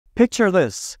Picture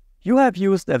this. You have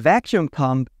used a vacuum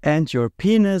pump and your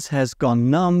penis has gone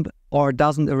numb or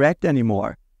doesn't erect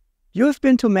anymore. You have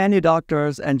been to many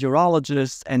doctors and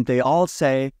urologists and they all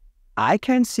say, "I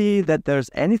can't see that there's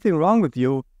anything wrong with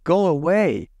you, go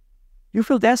away." You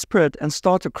feel desperate and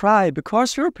start to cry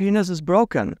because your penis is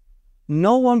broken.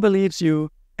 No one believes you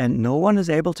and no one is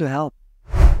able to help.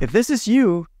 If this is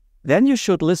you, then you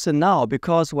should listen now,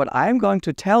 because what I'm going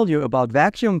to tell you about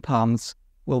vacuum pumps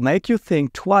will make you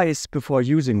think twice before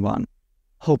using one.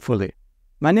 Hopefully.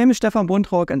 My name is Stefan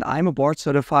Buntrock and I'm a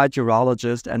board-certified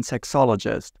urologist and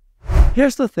sexologist.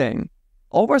 Here's the thing.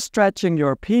 Overstretching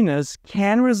your penis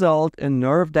can result in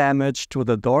nerve damage to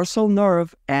the dorsal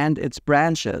nerve and its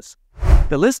branches.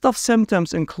 The list of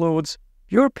symptoms includes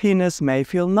your penis may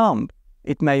feel numb.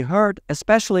 It may hurt,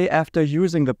 especially after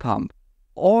using the pump.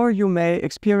 Or you may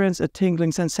experience a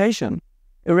tingling sensation.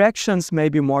 Erections may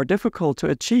be more difficult to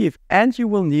achieve and you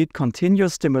will need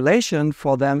continuous stimulation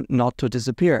for them not to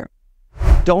disappear.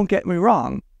 Don't get me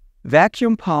wrong.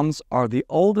 Vacuum pumps are the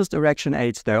oldest erection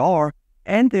aids there are,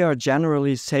 and they are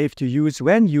generally safe to use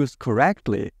when used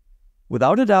correctly.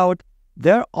 Without a doubt,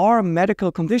 there are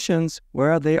medical conditions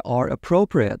where they are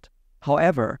appropriate.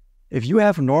 However, if you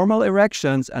have normal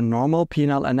erections and normal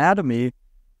penile anatomy,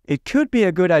 it could be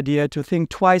a good idea to think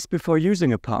twice before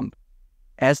using a pump.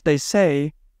 As they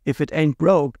say, if it ain't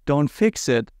broke, don't fix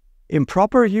it.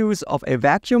 Improper use of a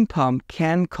vacuum pump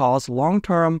can cause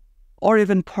long-term or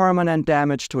even permanent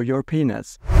damage to your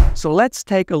penis. So let's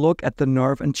take a look at the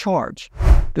nerve in charge,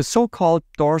 the so-called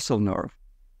dorsal nerve.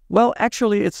 Well,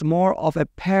 actually it's more of a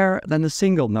pair than a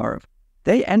single nerve.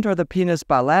 They enter the penis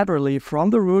bilaterally from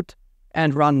the root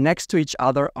and run next to each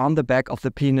other on the back of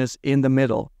the penis in the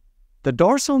middle. The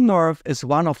dorsal nerve is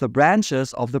one of the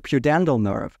branches of the pudendal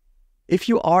nerve. If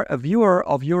you are a viewer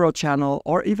of UroChannel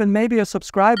or even maybe a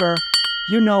subscriber,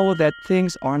 you know that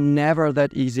things are never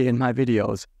that easy in my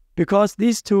videos, because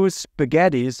these two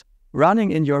spaghettis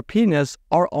running in your penis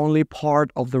are only part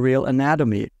of the real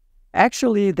anatomy.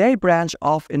 Actually, they branch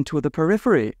off into the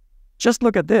periphery. Just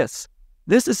look at this.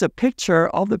 This is a picture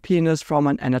of the penis from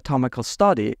an anatomical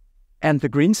study. And the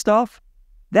green stuff?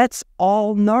 That's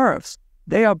all nerves.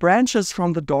 They are branches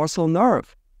from the dorsal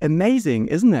nerve. Amazing,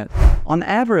 isn't it? On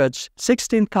average,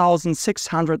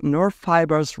 16,600 nerve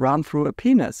fibers run through a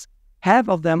penis. Half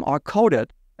of them are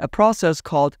coated, a process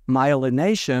called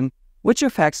myelination, which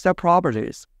affects their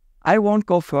properties. I won't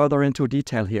go further into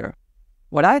detail here.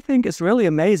 What I think is really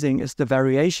amazing is the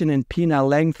variation in penile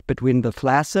length between the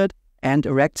flaccid and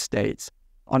erect states.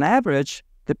 On average,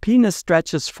 the penis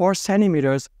stretches 4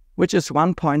 centimeters, which is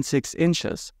 1.6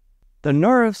 inches. The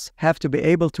nerves have to be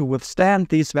able to withstand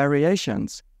these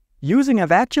variations. Using a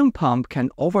vacuum pump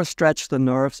can overstretch the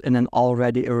nerves in an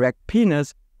already erect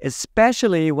penis,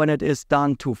 especially when it is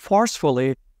done too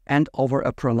forcefully and over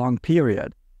a prolonged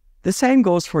period. The same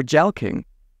goes for jelqing.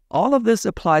 All of this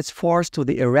applies force to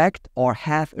the erect or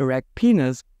half-erect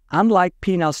penis, unlike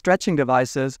penile stretching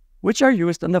devices, which are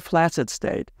used in the flaccid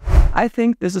state. I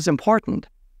think this is important.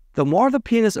 The more the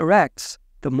penis erects,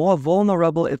 the more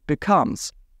vulnerable it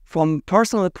becomes. From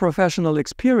personal and professional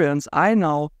experience, I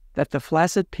know that the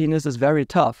flaccid penis is very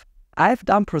tough. I've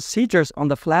done procedures on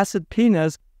the flaccid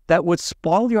penis that would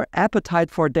spoil your appetite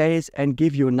for days and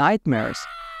give you nightmares.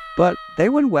 But they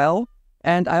went well,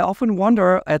 and I often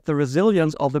wonder at the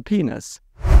resilience of the penis.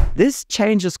 This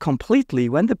changes completely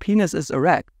when the penis is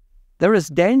erect. There is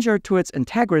danger to its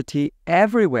integrity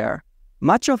everywhere.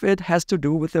 Much of it has to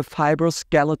do with the fibrous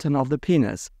skeleton of the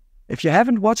penis. If you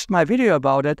haven't watched my video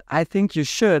about it, I think you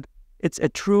should. It's a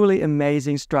truly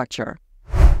amazing structure.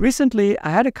 Recently,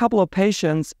 I had a couple of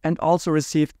patients and also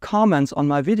received comments on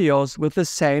my videos with the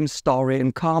same story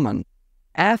in common.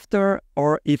 After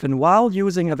or even while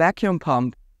using a vacuum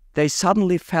pump, they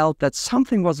suddenly felt that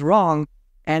something was wrong,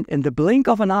 and in the blink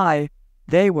of an eye,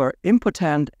 they were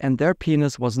impotent and their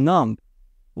penis was numb.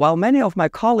 While many of my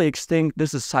colleagues think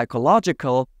this is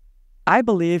psychological, I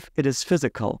believe it is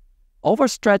physical.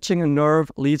 Overstretching a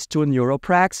nerve leads to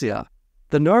neuropraxia.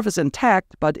 The nerve is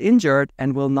intact but injured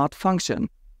and will not function.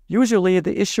 Usually,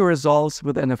 the issue resolves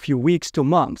within a few weeks to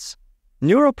months.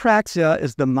 Neuropraxia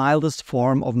is the mildest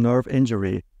form of nerve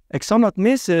injury.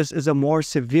 Exonotmesis is a more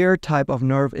severe type of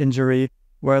nerve injury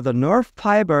where the nerve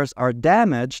fibers are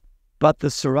damaged, but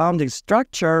the surrounding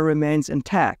structure remains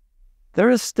intact. There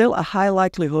is still a high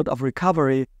likelihood of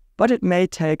recovery, but it may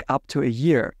take up to a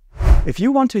year. If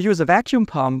you want to use a vacuum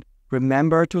pump,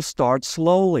 remember to start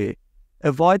slowly.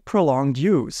 Avoid prolonged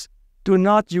use. Do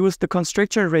not use the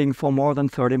constriction ring for more than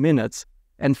 30 minutes.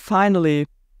 And finally,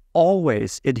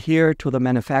 always adhere to the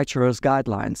manufacturer's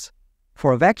guidelines.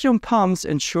 For vacuum pumps,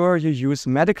 ensure you use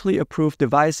medically approved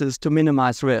devices to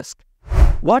minimize risk.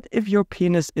 What if your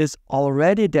penis is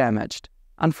already damaged?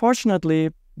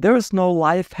 Unfortunately, there is no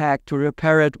life hack to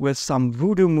repair it with some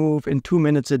voodoo move in 2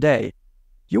 minutes a day.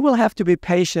 You will have to be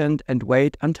patient and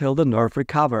wait until the nerve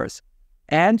recovers.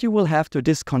 And you will have to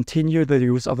discontinue the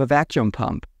use of a vacuum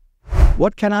pump.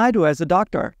 What can I do as a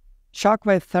doctor?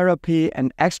 Shockwave therapy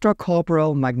and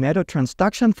extracorporeal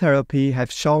magnetotransduction therapy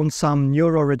have shown some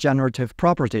neuroregenerative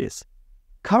properties.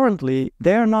 Currently,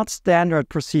 they are not standard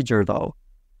procedure though.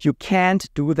 You can't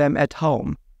do them at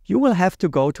home. You will have to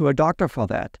go to a doctor for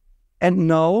that. And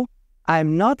no,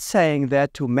 I'm not saying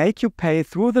that to make you pay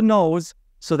through the nose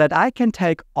so that I can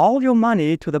take all your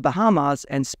money to the Bahamas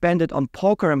and spend it on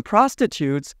poker and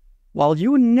prostitutes while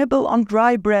you nibble on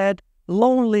dry bread,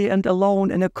 lonely and alone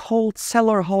in a cold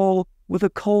cellar hole with a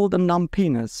cold and numb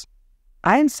penis.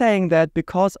 I'm saying that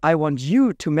because I want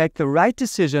you to make the right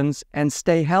decisions and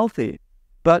stay healthy.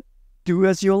 But do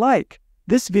as you like.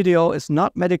 This video is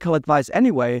not medical advice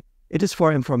anyway, it is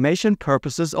for information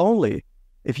purposes only.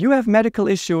 If you have medical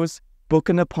issues, book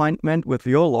an appointment with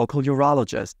your local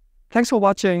urologist. Thanks for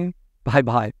watching.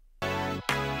 Bye-bye.